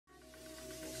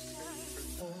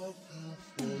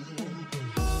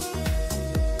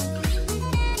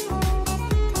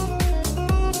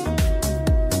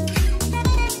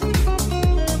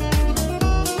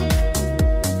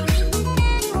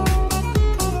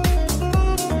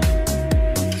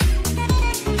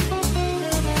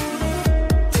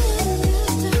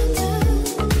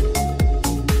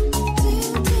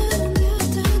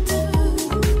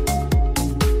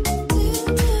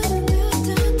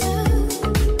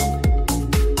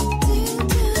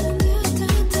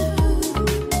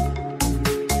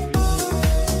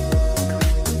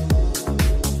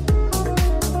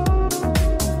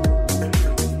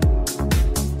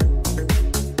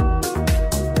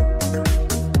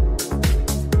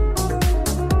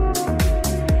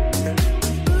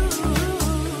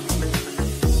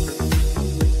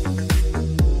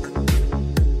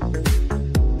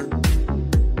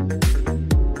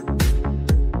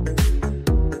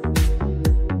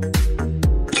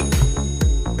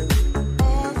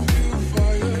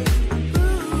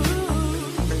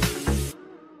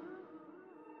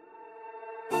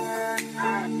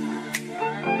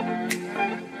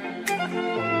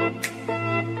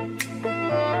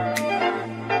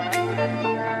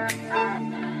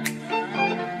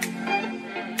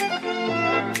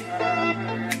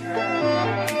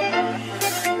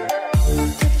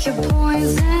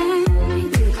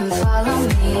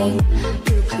me.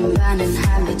 You combine in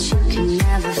habits, you can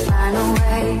never find a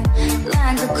way.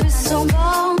 Like a crystal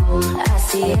ball, I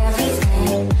see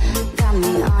everything. Got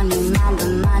me on your mind,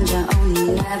 but mind your own, you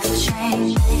never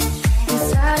change.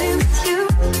 Inside it with you,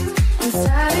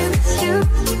 inside it with you,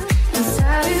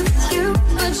 inside it with you,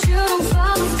 but you don't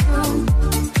follow through.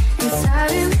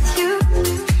 Inside it with you,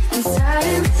 inside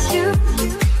it with you,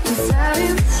 inside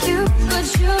it with you, but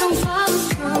you don't follow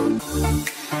through.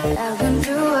 I've been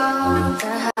through all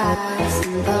the highs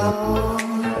and lows,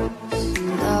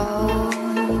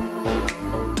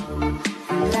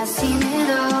 and I've seen it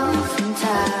all from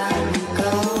time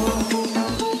ago.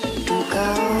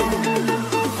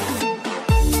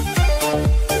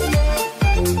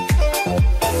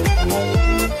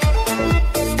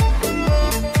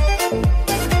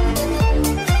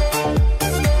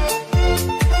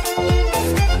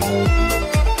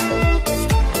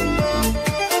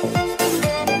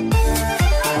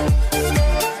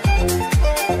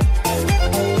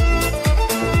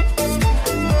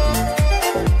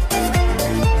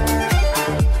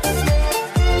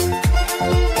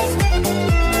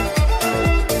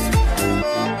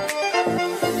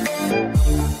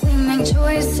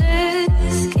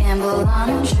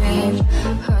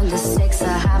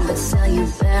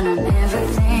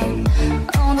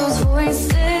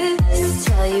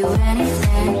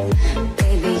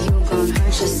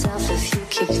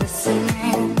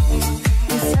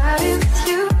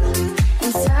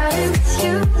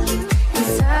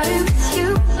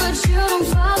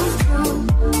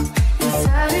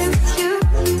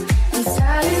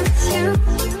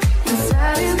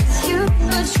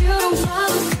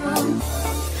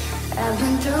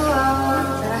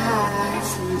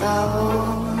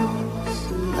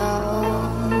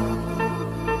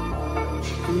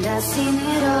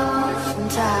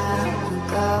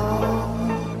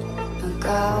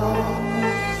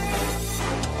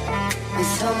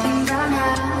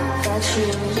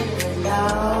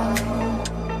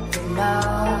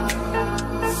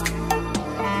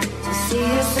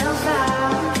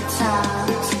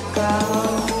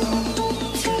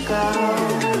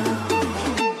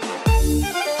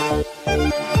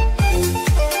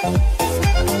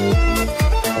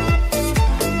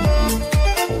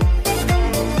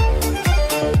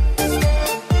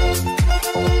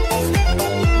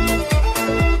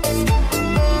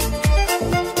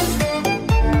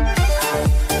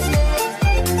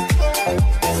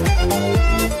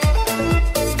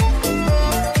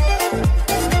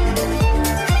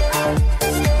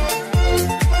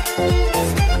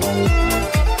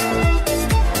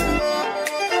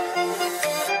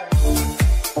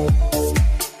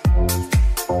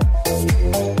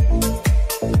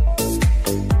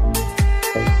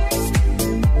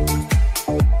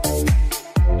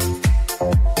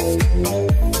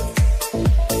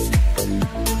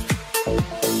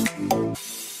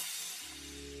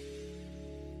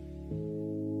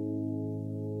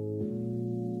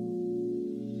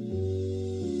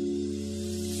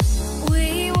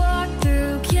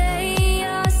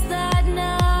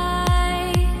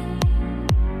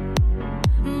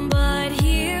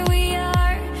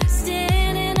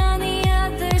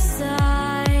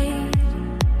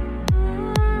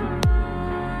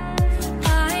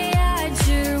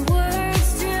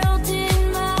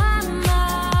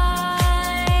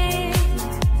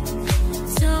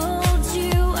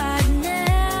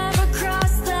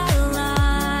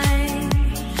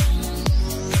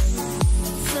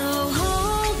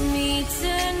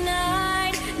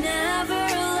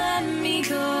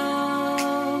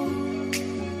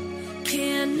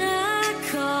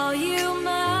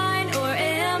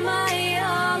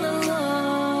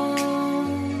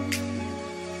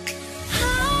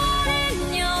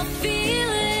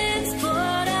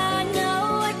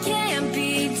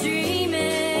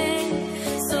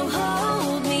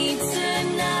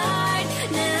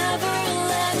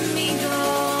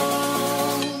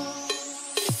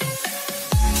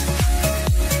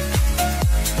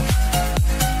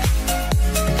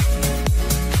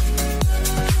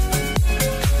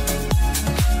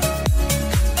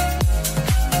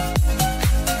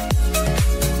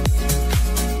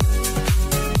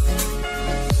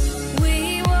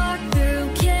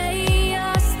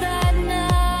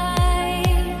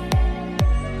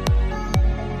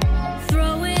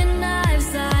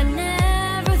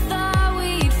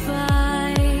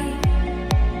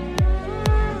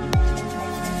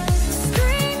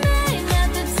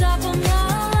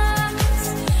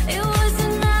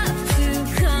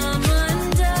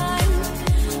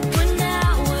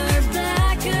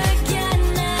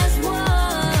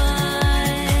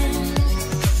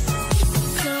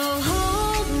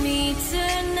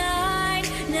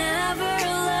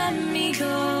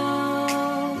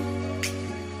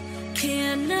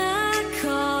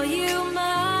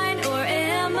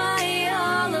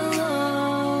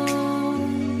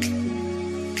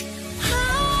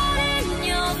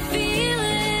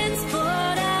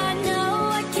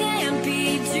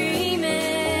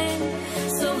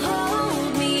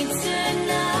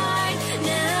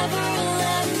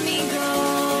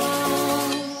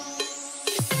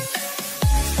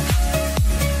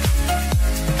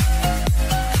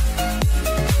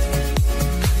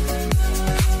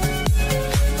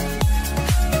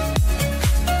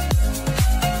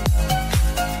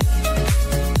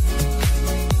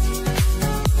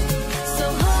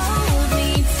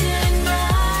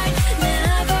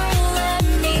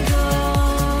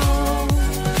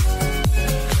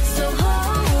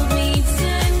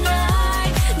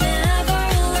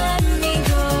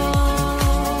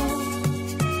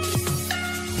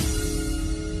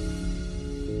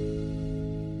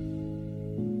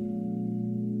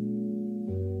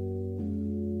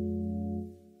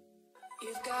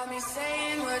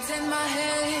 saying words in my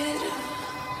head,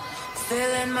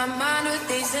 filling my mind with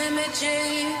these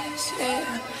images,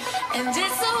 yeah. And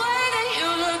it's the way that you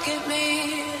look at me,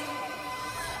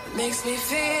 makes me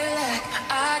feel like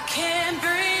I can't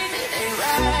breathe. It ain't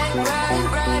right, right,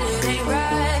 right, it ain't